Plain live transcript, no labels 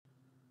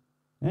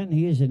And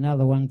here's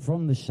another one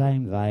from the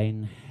same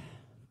vein.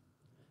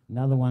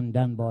 Another one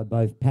done by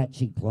both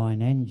Patsy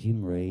Cline and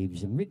Jim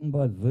Reeves and written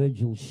by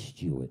Virgil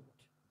Stewart.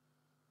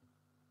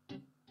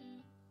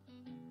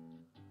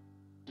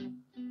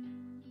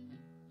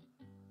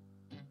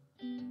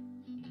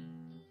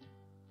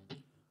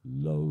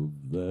 Love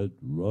that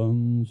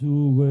runs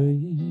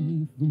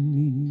away from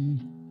me,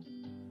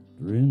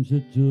 dreams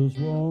that just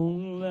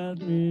won't let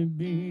me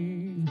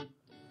be,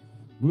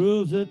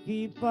 blues that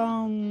keep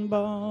on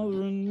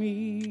bothering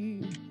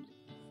me,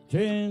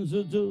 chains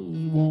that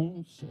just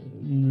won't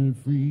set me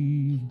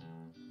free.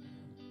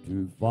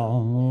 Too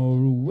far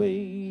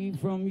away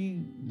from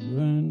you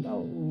and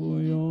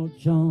all your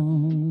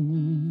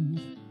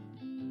charms,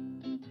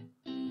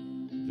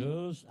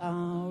 just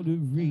out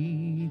of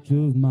reach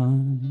of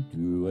my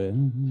two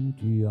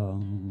empty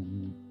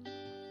arms.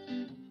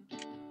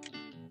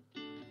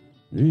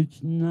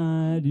 Each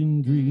night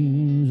in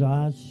dreams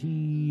I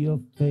see your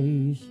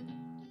face,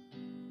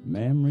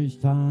 memories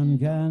time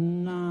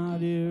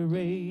cannot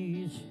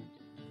erase.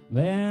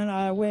 Then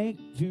I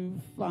wake to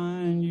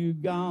find you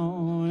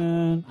gone,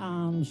 and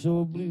I'm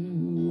so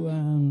blue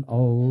and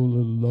all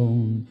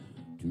alone,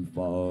 too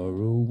far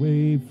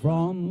away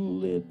from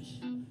lips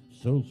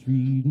so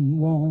sweet and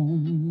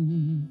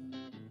warm,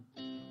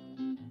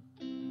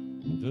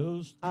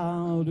 just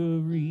out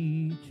of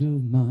reach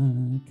of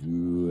my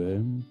two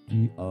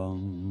empty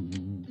arms.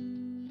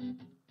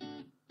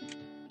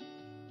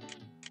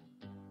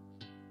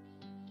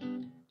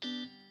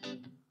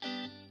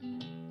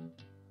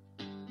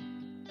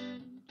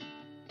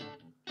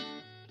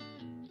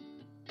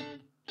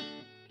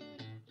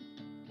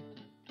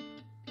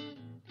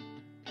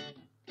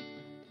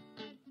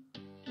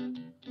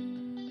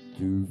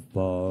 Too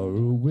far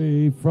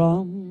away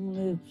from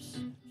lips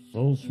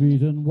so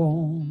sweet and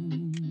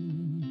warm,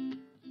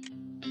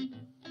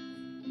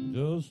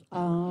 just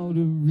out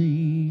of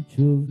reach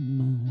of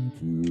my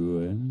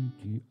two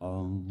empty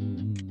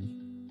arms.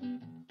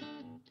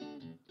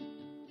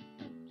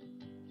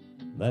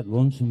 That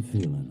lonesome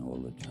feeling all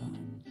the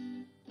time,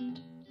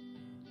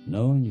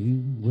 knowing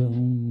you will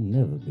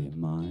never be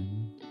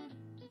mine.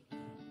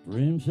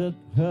 Dreams that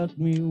hurt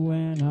me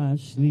when I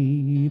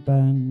sleep,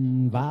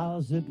 and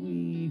vows that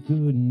we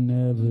could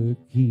never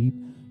keep.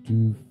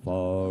 Too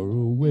far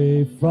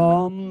away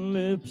from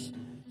lips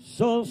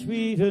so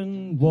sweet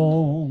and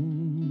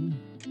warm,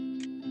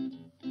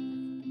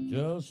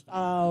 just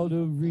out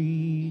of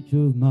reach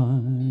of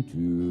my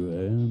two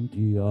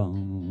empty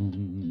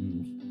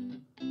arms,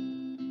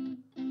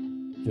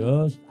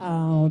 just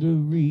out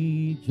of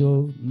reach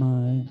of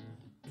my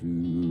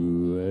two